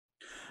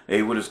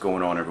Hey, what is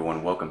going on,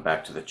 everyone? Welcome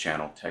back to the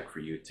channel, Tech for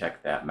You,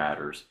 Tech That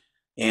Matters.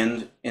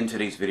 And in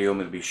today's video, I'm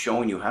going to be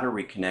showing you how to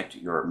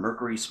reconnect your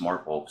Mercury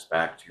smart bulbs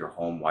back to your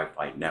home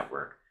Wi-Fi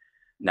network.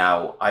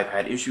 Now, I've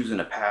had issues in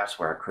the past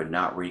where I could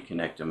not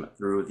reconnect them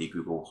through the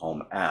Google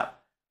Home app,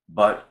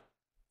 but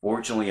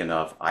fortunately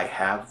enough, I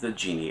have the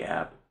Genie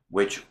app,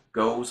 which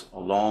goes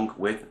along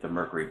with the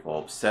Mercury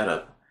bulb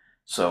setup.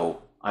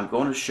 So I'm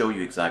going to show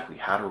you exactly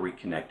how to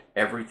reconnect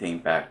everything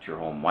back to your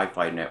home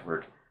Wi-Fi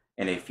network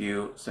in a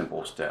few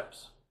simple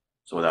steps.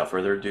 So without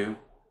further ado,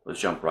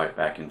 let's jump right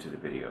back into the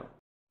video.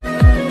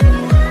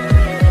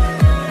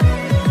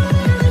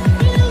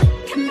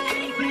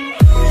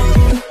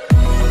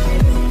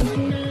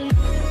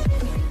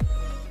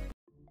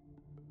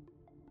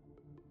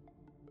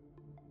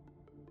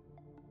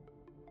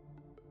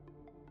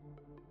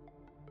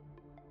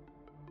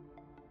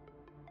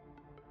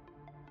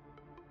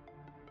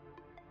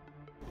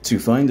 To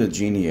find the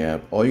Genie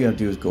app, all you gotta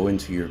do is go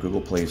into your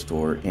Google Play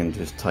Store and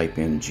just type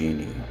in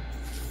Genie,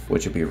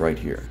 which will be right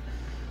here.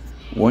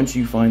 Once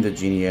you find the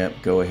Genie app,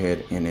 go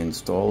ahead and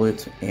install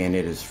it, and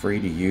it is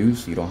free to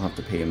use. You don't have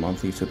to pay a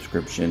monthly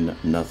subscription,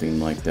 nothing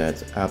like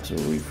that. It's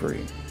absolutely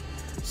free.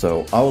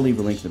 So I'll leave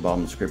a link in the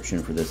bottom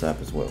description for this app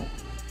as well.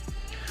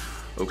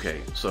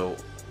 Okay, so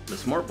the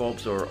smart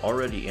bulbs are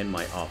already in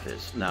my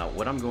office. Now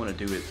what I'm going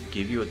to do is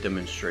give you a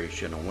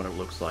demonstration on what it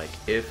looks like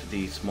if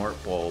the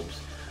smart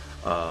bulbs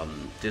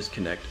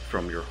disconnect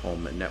from your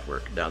home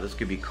network. Now this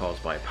could be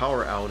caused by a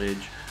power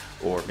outage,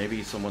 or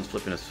maybe someone's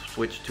flipping a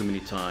switch too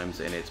many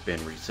times and it's been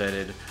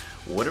resetted.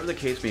 Whatever the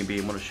case may be,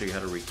 I'm going to show you how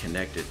to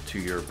reconnect it to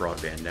your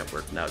broadband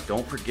network. Now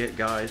don't forget,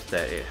 guys,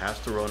 that it has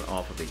to run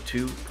off of a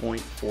 2.4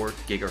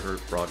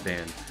 gigahertz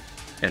broadband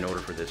in order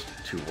for this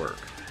to work.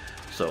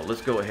 So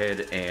let's go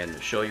ahead and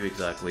show you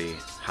exactly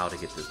how to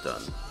get this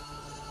done.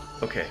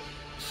 Okay,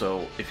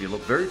 so if you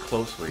look very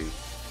closely,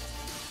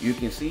 you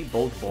can see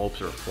both bulbs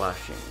are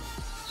flashing.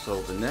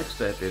 So the next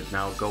step is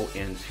now go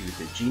into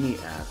the Genie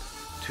app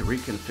to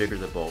reconfigure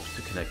the bulbs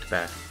to connect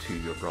back to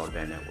your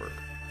broadband network.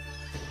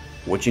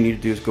 What you need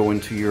to do is go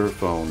into your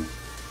phone,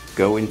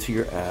 go into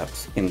your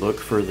apps, and look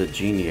for the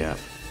Genie app.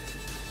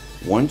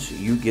 Once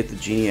you get the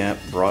Genie app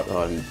brought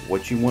on,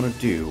 what you want to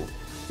do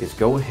is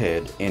go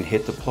ahead and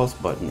hit the plus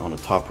button on the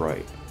top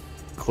right.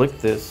 Click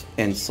this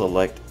and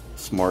select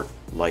Smart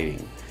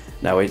Lighting.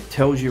 Now it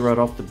tells you right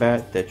off the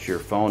bat that your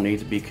phone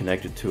needs to be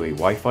connected to a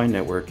Wi-Fi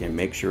network, and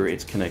make sure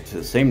it's connected to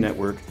the same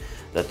network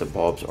that the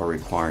bulbs are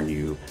requiring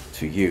you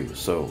to use.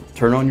 So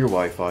turn on your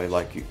Wi-Fi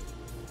like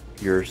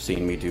you're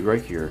seeing me do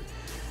right here,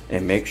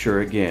 and make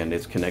sure again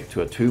it's connected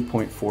to a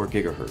 2.4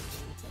 gigahertz.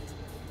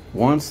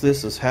 Once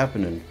this is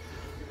happening,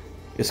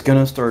 it's going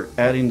to start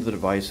adding the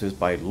devices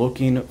by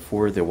looking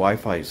for the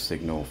Wi-Fi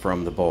signal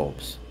from the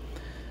bulbs.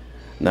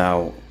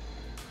 Now,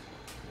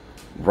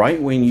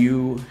 right when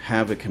you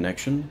have a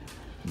connection,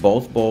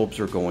 both bulbs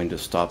are going to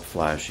stop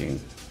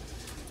flashing,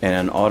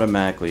 and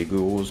automatically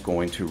Google is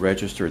going to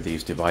register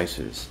these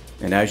devices.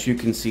 And as you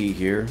can see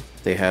here,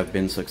 they have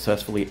been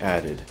successfully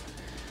added.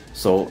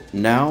 So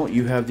now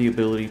you have the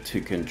ability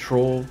to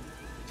control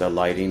the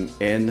lighting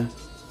inside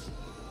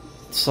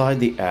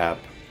the app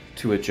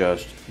to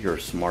adjust your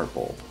smart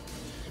bulb.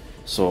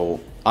 So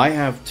I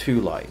have two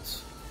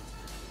lights.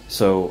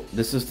 So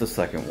this is the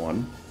second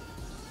one.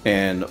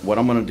 And what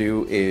I'm going to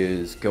do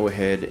is go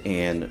ahead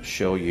and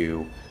show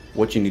you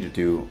what you need to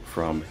do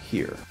from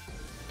here.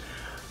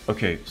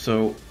 Okay,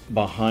 so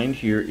behind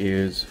here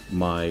is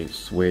my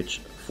switch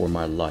for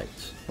my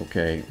lights.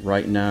 Okay,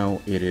 right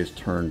now it is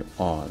turned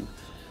on.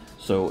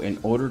 So in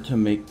order to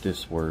make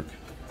this work,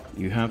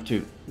 you have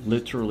to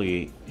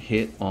literally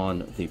hit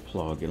on the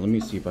plug. And let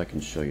me see if I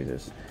can show you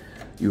this.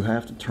 You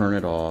have to turn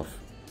it off.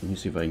 Let me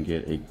see if I can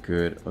get a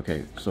good,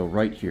 okay, so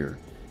right here.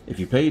 If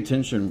you pay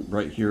attention,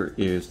 right here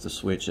is the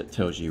switch that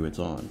tells you it's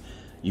on.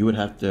 You would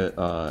have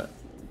to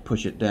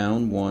push it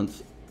down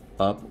once,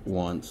 up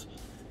once,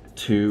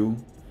 2,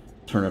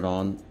 turn it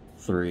on,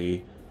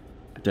 3,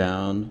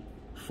 down,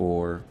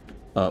 4,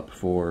 up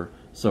 4.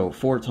 So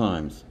 4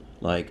 times,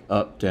 like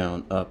up,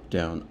 down,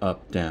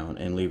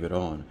 and leave it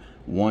on.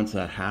 Once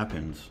that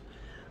happens,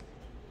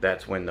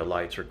 that's when the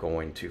lights are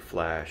going to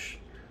flash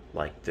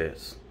like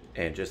this.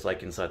 And just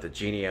like inside the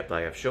Genie app that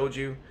I have showed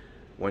you,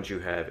 once you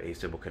have a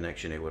simple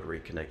connection, it would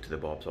reconnect to the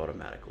bulbs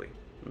automatically.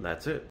 And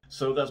that's it.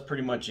 So that's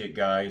pretty much it,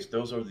 guys.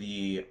 Those are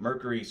the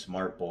Mercury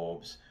smart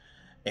bulbs.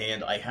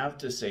 And I have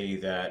to say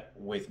that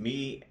with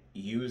me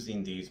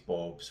using these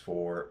bulbs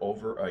for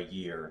over a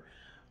year,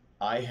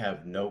 I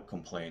have no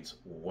complaints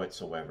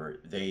whatsoever.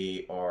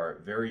 They are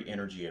very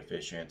energy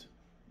efficient.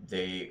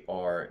 They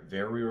are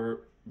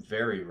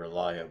very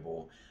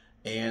reliable.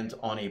 And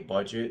on a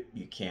budget,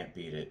 you can't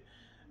beat it.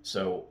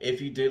 So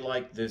if you did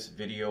like this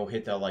video,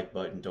 hit that like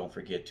button. Don't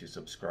forget to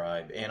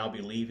subscribe, and I'll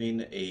be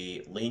leaving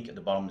a link in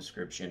the bottom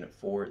description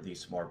for these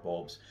smart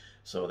bulbs,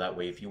 so that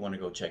way if you want to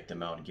go check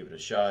them out and give it a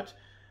shot,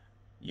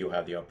 you'll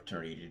have the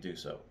opportunity to do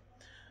so.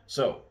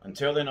 So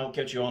until then, I'll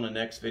catch you on the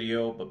next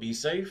video, but be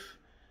safe,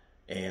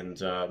 and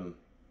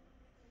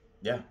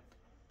yeah,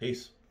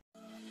 peace.